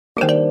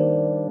Yeah.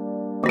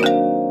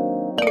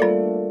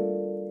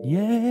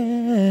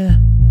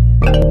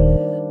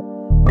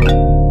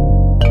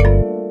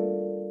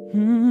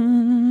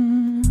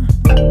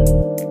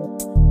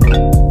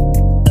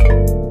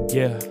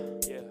 Yeah.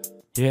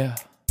 Yeah.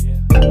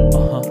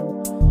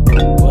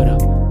 What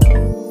up?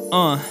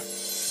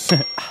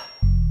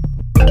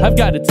 I've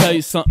got to tell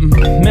you something,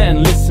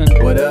 man, listen.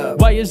 What up?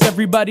 Why is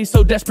everybody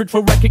so desperate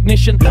for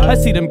recognition? I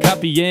see them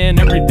copying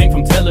everything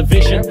from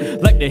television,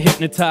 like they're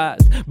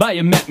hypnotized by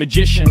a mad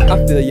magician.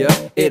 I feel ya,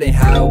 it ain't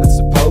how it's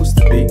supposed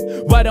to be.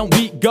 Why don't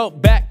we go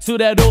back to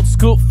that old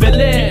school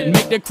feeling?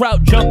 Make the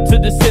crowd jump to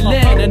the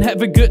ceiling and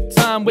have a good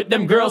time with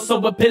them girls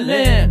so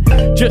appealing.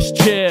 Just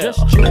chill,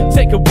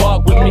 take a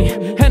walk with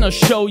me and I'll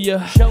show you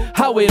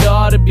how it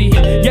ought to be.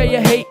 Yeah, you're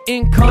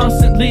hating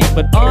constantly,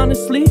 but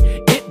honestly,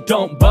 it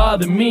don't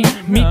bother me.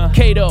 Meet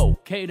Kato,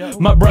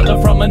 my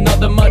brother from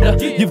another mother.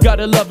 You've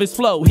gotta love his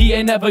flow, he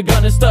ain't never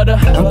gonna stutter.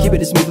 I'm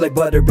keeping it smooth like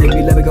butter,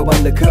 baby, let me go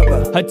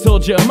undercover. I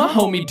told you, my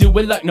homie do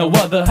it like no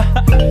other.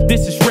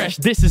 This is fresh,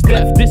 this is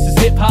deaf, this is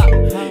hip-hop.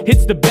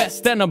 It's the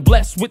best and I'm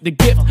blessed with the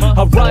gift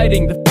of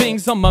writing the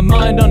things on my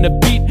mind on the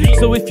beat.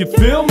 So if you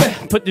feel me,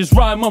 put this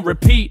rhyme on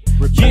repeat.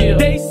 Yeah.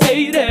 They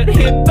say that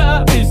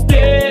hip-hop is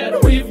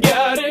dead, we've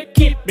gotta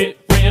keep it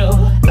real.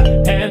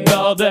 And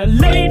all the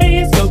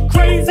ladies go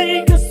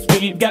crazy cause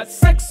we've got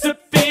sex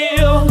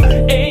appeal.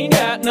 Ain't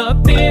got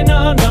nothing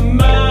on our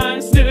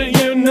minds, do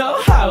you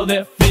know how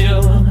they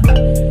feel?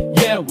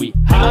 Yeah, we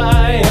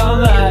high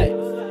on life.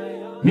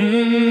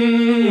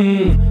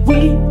 We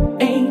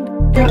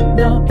ain't got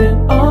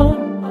nothing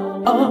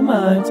on our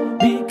minds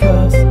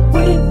because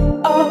we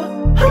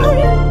are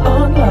high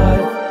on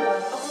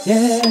life.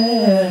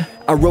 Yeah.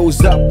 I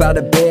rose up out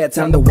of bed,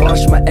 time to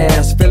wash my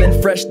ass.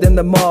 Feeling fresh than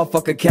the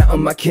motherfucker,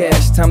 counting my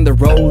cash. Time to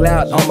roll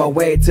out on my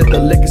way to the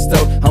liquor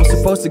store. I'm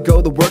supposed to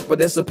go to work, but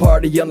there's a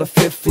party on the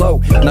 5th floor.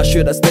 Now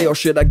should I stay or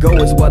should I go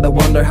is what I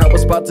wonder. I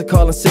was about to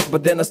call in sick,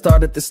 but then I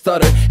started to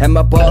stutter. And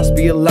my boss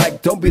be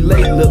like, don't be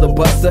late, little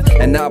buster.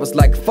 And I was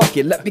like, fuck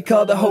it, let me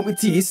call the homie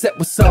T. He said,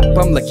 what's up?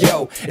 I'm like,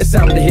 yo, it's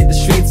time to hit the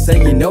streets. Say,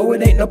 you know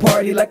it ain't no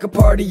party like a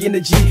party in the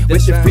G.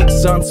 With your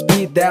freaks on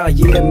speed dial,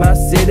 yeah, my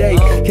city.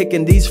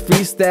 Kicking these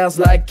freestyles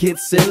like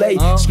it's silly.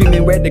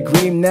 Screaming red to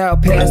green now,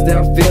 pass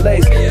down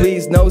fillets.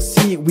 Please no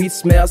seaweed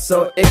smell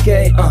so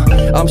icky.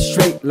 I'm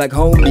straight like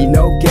homie,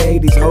 no gay.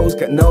 These hoes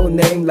got no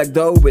name like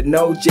dough with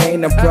no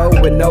Jane. I'm pro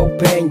with no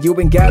pain, you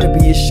ain't gotta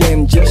be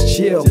ashamed, just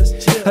chill.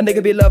 A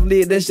nigga be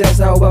lovely, that's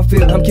just how I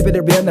feel. I'm keeping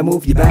it real, now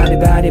move your body,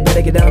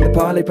 better get down to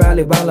party,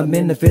 probably while I'm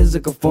in the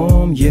physical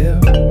form, yeah.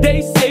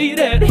 They say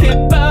that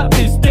hip-hop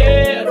is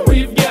dead,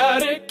 we've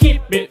gotta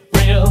keep it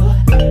real.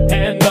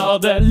 And all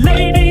the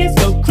ladies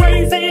go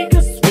crazy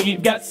cause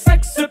we've got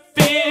sex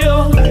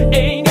appeal.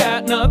 Ain't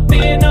got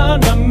nothing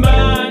on our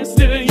minds,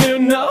 do you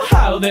know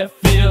how they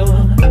feel?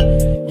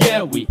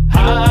 Yeah, we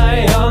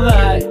high on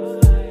life.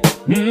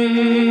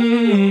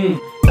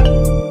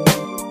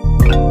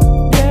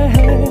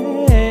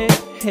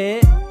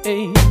 Yeah,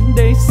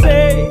 they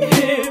say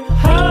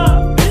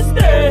hip-hop is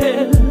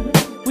dead,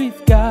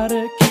 we've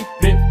gotta